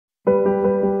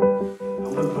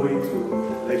going to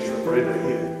lecture Brenda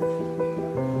here.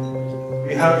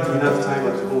 We have enough time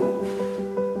at home.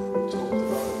 We talked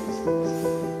about these things.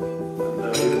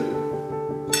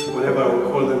 And whenever I will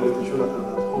call them with Jonathan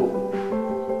at home,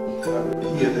 I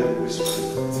will hear them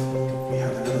whispering, we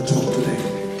have another talk today.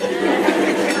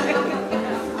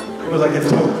 Because I can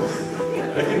talk.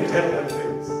 I can tell them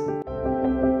things.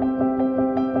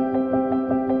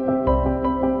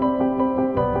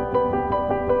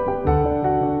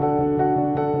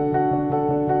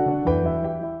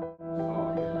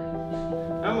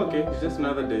 I'm okay. It's just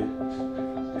another day.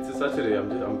 It's a Saturday.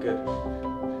 I'm good.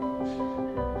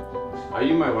 Are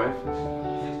you my wife?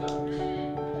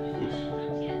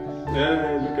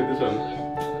 Yeah, look at this one.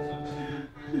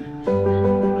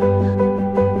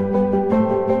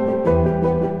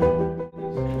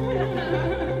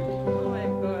 Oh my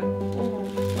God.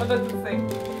 What does it say?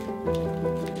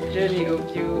 Journey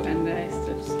of you and I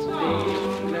steps today.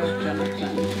 Love,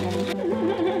 Jonathan.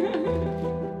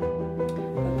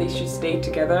 They should stay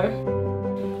together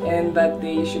and that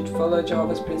they should follow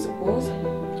Jehovah's principles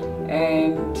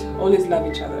and always love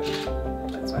each other.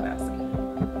 That's what I'll say.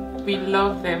 We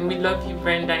love them. We love you,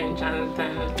 Brenda and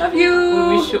Jonathan. Love you!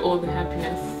 We wish you all the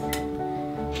happiness.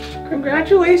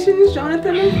 Congratulations,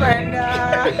 Jonathan and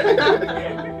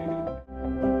Brenda!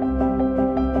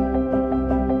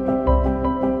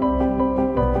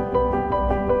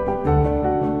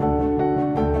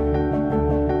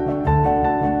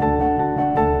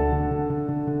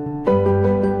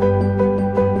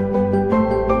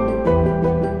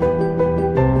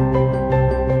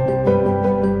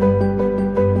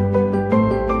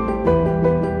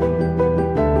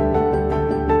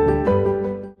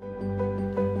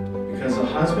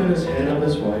 Husband is head of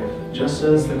his wife, just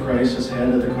as the Christ is head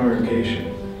of the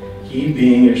congregation, he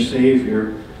being a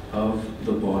Savior of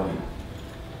the body.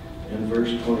 In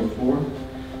verse 24,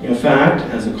 in fact,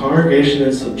 as the congregation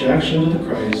is subjection to the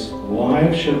Christ,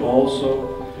 wives should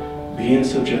also be in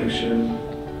subjection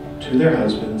to their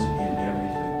husbands in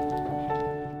everything.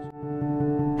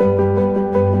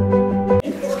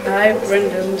 I,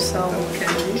 Brenda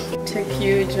Musawakani, take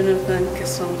you, Jonathan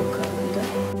Kesongo Kalanda,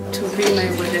 to be my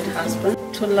wedded husband,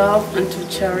 to love and to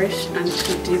cherish and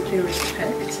to deeply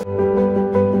respect.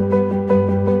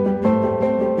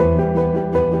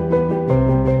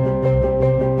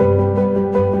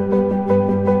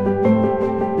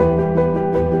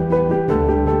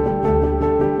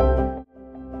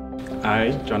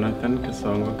 I, Jonathan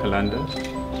Kasongo Kalanda,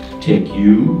 take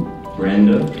you,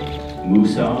 Brenda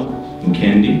Musau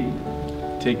Mukendi,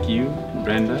 take you,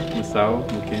 Brenda Musau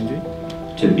Mukendi,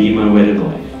 to be my wedded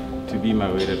wife. To be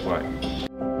my wedded wife.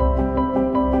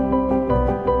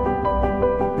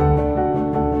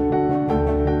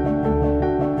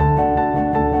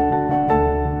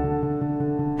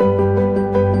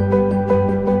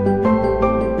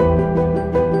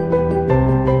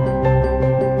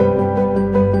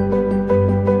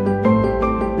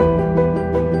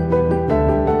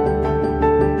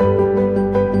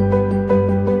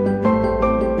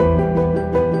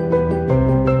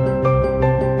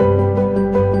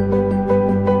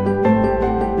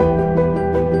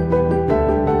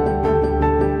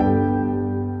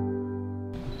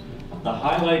 The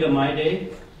highlight of my day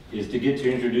is to get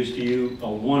to introduce to you a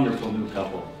wonderful new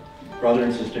couple, brother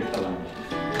and sister Kalanda.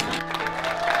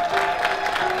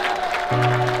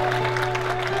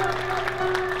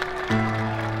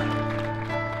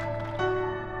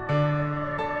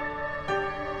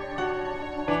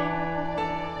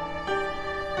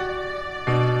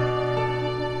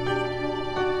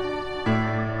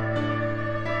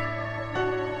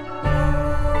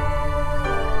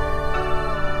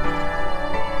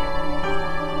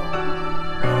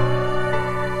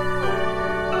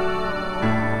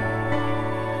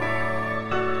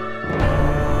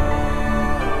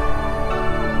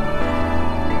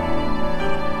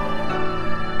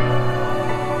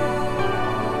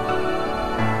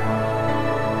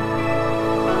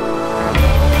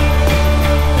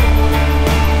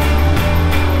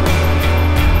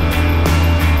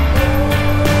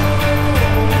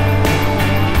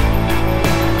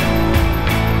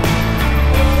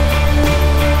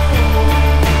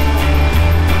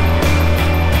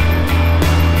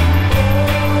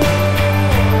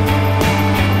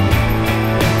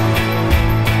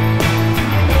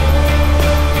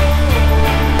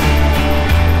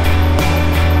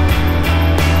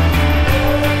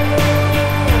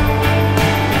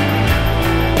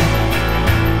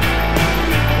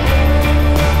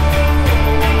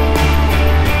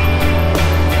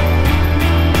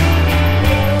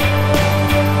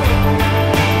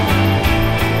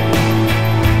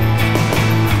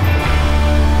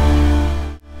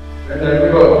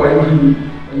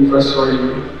 when you first saw you,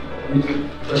 when you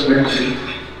first met you.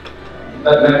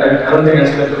 That night, I don't think I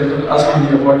slept. They kept asking me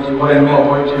about you, what I know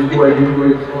about you, who are you, where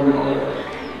you're from, and all that.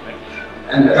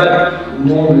 And at that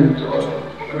moment,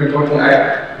 when we were talking, I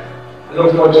look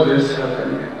forward to this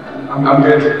happening. I'm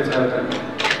glad that it's happening.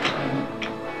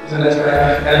 It's a nice guy,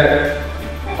 and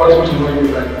I want to know you,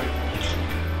 Brenda.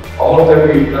 All of them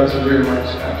we love you very much.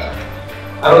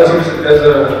 I don't see this as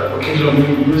an occasion of me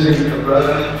losing a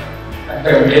brother. I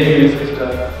think I'm getting this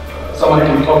if someone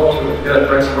can talk to get a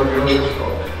price for your own.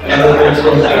 And I don't think so.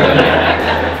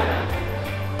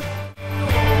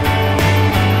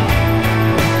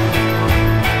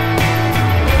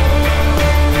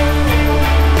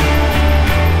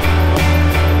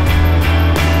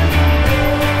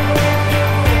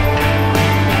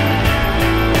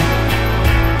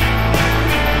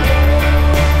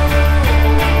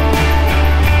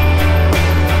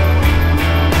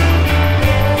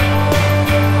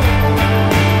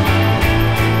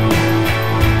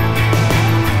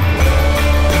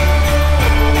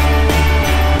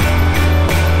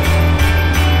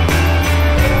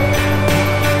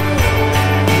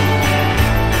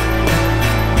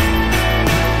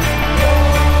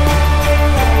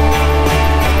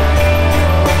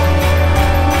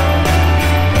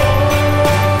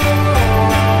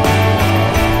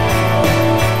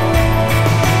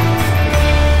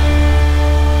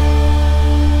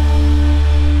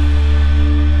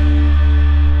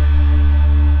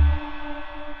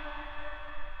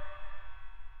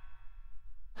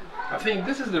 I think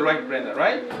this is the right Brenda,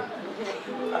 right?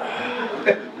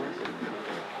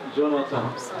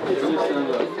 Jonathan,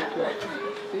 stand up.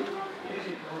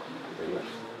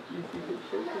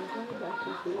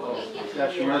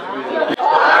 Yeah, she must be.